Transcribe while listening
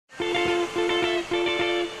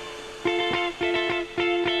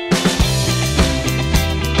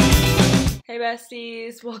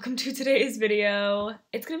besties, welcome to today's video.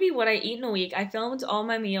 It's gonna be what I eat in a week. I filmed all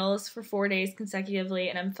my meals for 4 days consecutively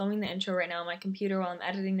and I'm filming the intro right now on my computer while I'm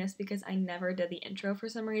editing this because I never did the intro for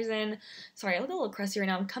some reason. Sorry, I look a little crusty right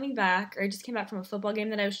now. I'm coming back, or I just came back from a football game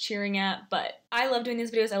that I was cheering at, but I love doing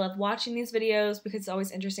these videos. I love watching these videos because it's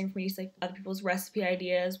always interesting for me to see like other people's recipe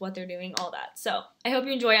ideas, what they're doing, all that. So I hope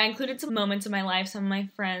you enjoy. I included some moments of my life, some of my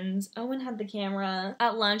friends. Owen had the camera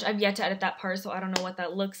at lunch. I've yet to edit that part, so I don't know what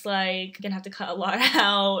that looks like. I'm gonna have to cut a lot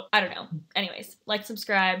out. I don't know. Anyways, like,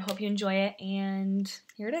 subscribe. Hope you enjoy it, and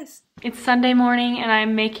here it is. It's Sunday morning, and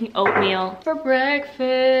I'm making oatmeal for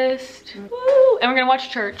breakfast. Woo! And we're gonna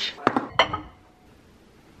watch church.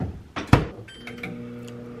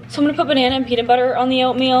 So I'm gonna put banana and peanut butter on the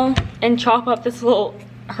oatmeal and chop up this little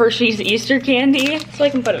Hershey's Easter candy so I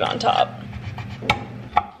can put it on top.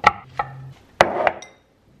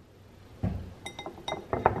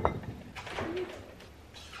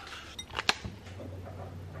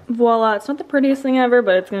 Voila, it's not the prettiest thing ever,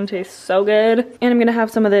 but it's gonna taste so good. And I'm gonna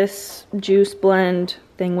have some of this juice blend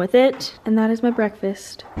thing with it. And that is my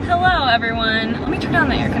breakfast. Hello everyone. Let me turn down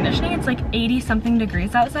the air conditioning. It's like 80 something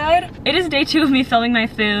degrees outside. It is day 2 of me filming my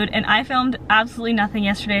food and I filmed absolutely nothing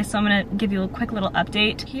yesterday, so I'm gonna give you a quick little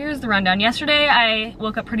update. Here's the rundown. Yesterday I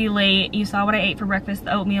woke up pretty late. You saw what I ate for breakfast,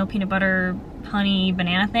 the oatmeal, peanut butter, honey,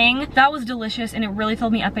 banana thing. That was delicious and it really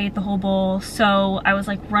filled me up. I ate the whole bowl. So I was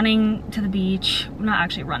like running to the beach. Not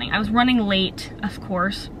actually running. I was running late, of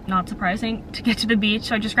course, not surprising, to get to the beach.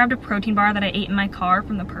 So I just grabbed a protein bar that I ate in my car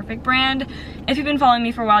from the Perfect brand. If you've been following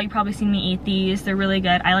me for a while, you've probably seen me eat these. They're really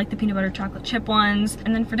good. I like the peanut butter chocolate chip ones.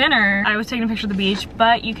 And then for dinner, I was taking a picture of the beach,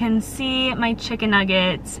 but you can see my chicken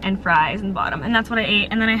nuggets and fries in the bottom. And that's what I ate.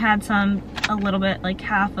 And then I had a little bit, like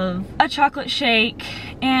half of a chocolate shake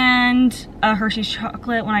and a Hershey's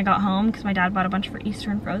chocolate when I got home because my dad bought a bunch for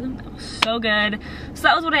Easter and frozen. That was so good. So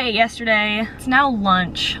that was what I ate yesterday. It's now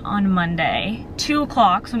lunch on Monday, 2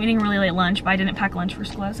 o'clock, so I'm eating a really late lunch, but I didn't pack lunch for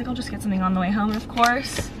school. I was like, I'll just get something on the way home. And of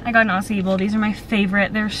course, I got an Aussie bowl. These are my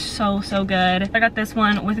favorite. They're so good. I got this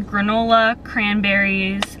one with granola,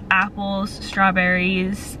 cranberries, apples,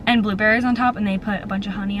 strawberries, and blueberries on top, and they put a bunch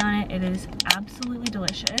of honey on it. It is absolutely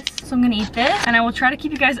delicious. So I'm gonna eat this, and I will try to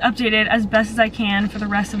keep you guys updated as best as I can for the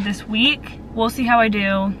rest of this week. We'll see how I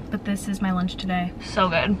do, but this is my lunch today. So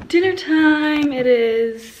good. Dinner time. It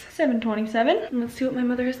is 7:27. Let's see what my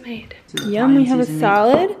mother has made. Yum, we have a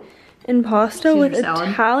salad and pasta with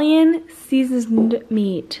Italian seasoned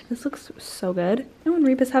meat. This looks so good. Oh, and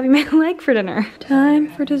Reba's having my leg for dinner.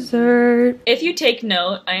 Time for dessert. If you take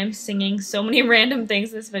note, I am singing so many random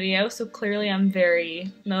things in this video, so clearly I'm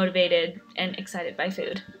very motivated and excited by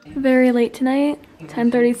food. Very late tonight,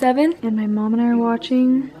 10:37, and my mom and I are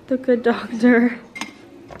watching The Good Doctor.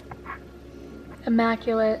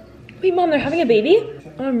 Immaculate. Wait, Mom, they're having a baby?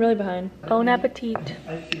 Oh, I'm really behind. Bon appetit.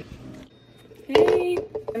 Hey.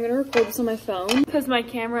 I'm gonna record this on my phone because my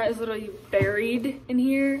camera is literally buried in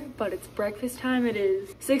here, but it's breakfast time. It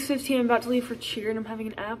is 6:15. I'm about to leave for cheer and I'm having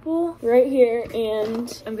an apple right here,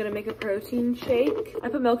 and I'm gonna make a protein shake. I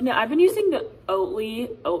put milk in it. I've been using the Oatly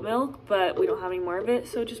oat milk, but we don't have any more of it,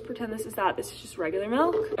 so just pretend this is that. This is just regular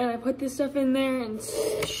milk. And I put this stuff in there and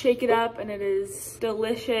shake it up, and it is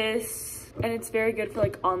delicious. And it's very good for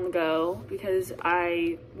like on the go because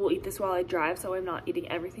I will eat this while I drive, so I'm not eating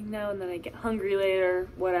everything now and then I get hungry later,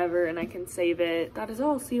 whatever, and I can save it. That is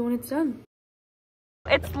all. See you when it's done.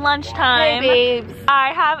 It's lunchtime. Hey babes.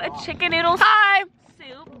 I have a chicken noodle soup.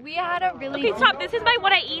 We had a really stop. This is my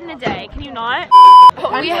what I eat in a day. Can you not?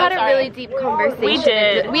 We had a really deep conversation. We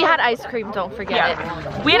did. We had ice cream, don't forget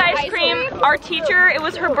it. We had ice cream. Our teacher, it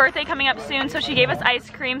was her birthday coming up soon, so she gave us ice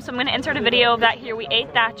cream. So I'm gonna insert a video of that here. We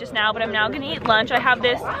ate that just now, but I'm now gonna eat lunch. I have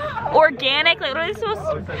this organic, like literally the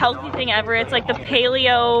most healthy thing ever. It's like the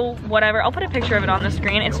paleo whatever. I'll put a picture of it on the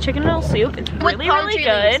screen. It's chicken noodle soup. It's really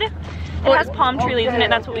good. It has palm tree leaves in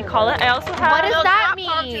it, that's what we call it. I also have— What does that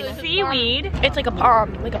mean? Seaweed. It's like a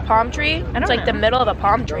palm tree. It's like the middle of a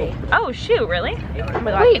palm tree. Oh shoot, really? Oh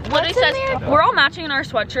my God. Wait, literally says we're all matching in our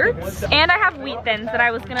sweatshirts. And I have wheat thins that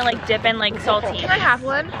I was gonna like dip in like saltine. Can I have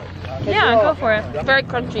one? Yeah, go for it. Very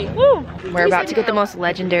crunchy. Woo. We're about to get the most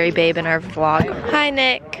legendary babe in our vlog. Hi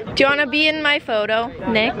Nick. Do you wanna be in my photo?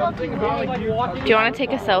 Nick? Do you wanna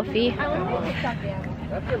take a selfie?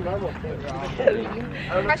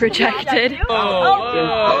 Rejected.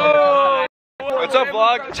 Oh. What's up,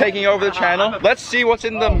 vlog? Taking over the channel. Let's see what's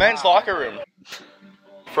in the men's locker room.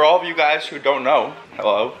 For all of you guys who don't know,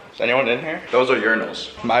 hello, is anyone in here? Those are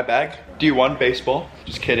urinals. My bag D1 baseball.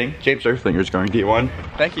 Just kidding. James Earthlinger's going D1.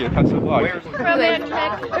 Thank you. That's the vlog. It's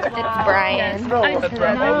Brian.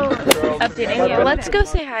 Updating you. Let's go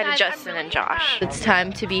say hi to Justin and Josh. It's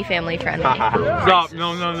time to be family friendly. Stop.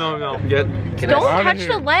 No. Don't touch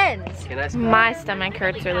the lens. My stomach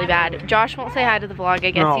hurts really bad. Josh won't say hi to the vlog.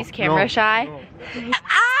 I guess he's camera shy. No.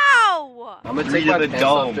 Ow! I'm gonna take my pants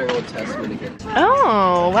off during one test again.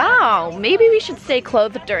 Oh, wow. Maybe we should stay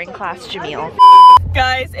clothed during class, Jamil.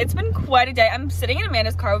 Guys, it's been quite a day. I'm sitting in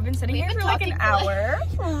Amanda's car. We've been sitting here for like an hour.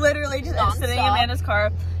 Literally just sitting in Amanda's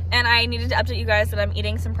car. And I needed to update you guys that I'm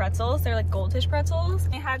eating some pretzels. They're like goldfish pretzels.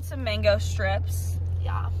 I had some mango strips.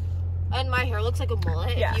 Yeah. And my hair looks like a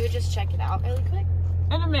mullet. Yeah. If you would just check it out really quick.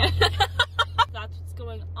 And a minute. That's what's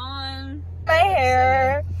going on. My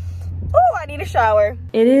hair. Oh, I need a shower.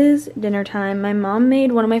 It is dinner time. My mom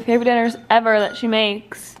made one of my favorite dinners ever that she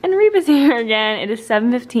makes. And Reba's here again. It is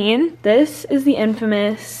 7:15. This is the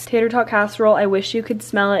infamous tater tot casserole. I wish you could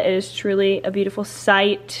smell it. It is truly a beautiful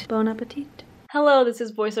sight. Bon appetit. Hello, this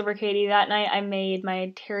is voiceover Katie. That night I made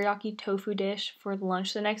my teriyaki tofu dish for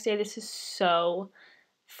lunch the next day. This is so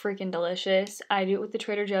freaking delicious. I do it with the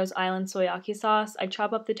Trader Joe's Island soyaki sauce. I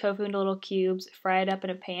chop up the tofu into little cubes, fry it up in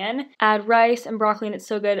a pan, add rice and broccoli, and it's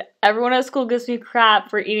so good. Everyone at school gives me crap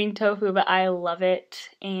for eating tofu, but I love it.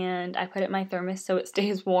 And I put it in my thermos so it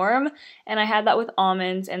stays warm. And I had that with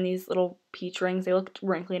almonds and these little peach rings. They looked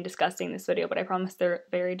wrinkly and disgusting in this video, but I promise they're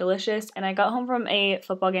very delicious. And I got home from a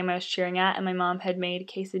football game I was cheering at, and my mom had made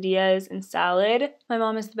quesadillas and salad. My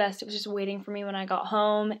mom is the best. It was just waiting for me when I got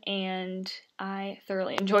home, and I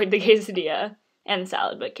thoroughly enjoyed the quesadilla and the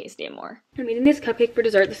salad, but quesadilla more. I'm eating this cupcake for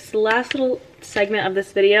dessert. This is the last little segment of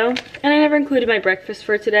this video, and I never included my breakfast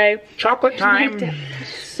for today. Chocolate time.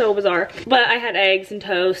 So bizarre. But I had eggs and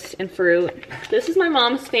toast and fruit. This is my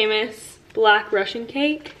mom's famous black Russian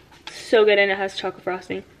cake. So good, and it has chocolate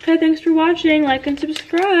frosting. Okay, thanks for watching. Like and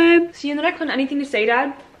subscribe. See you in the next one. Anything to say,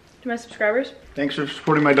 Dad, to my subscribers? Thanks for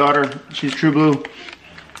supporting my daughter. She's true blue.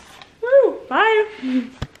 Woo! Bye.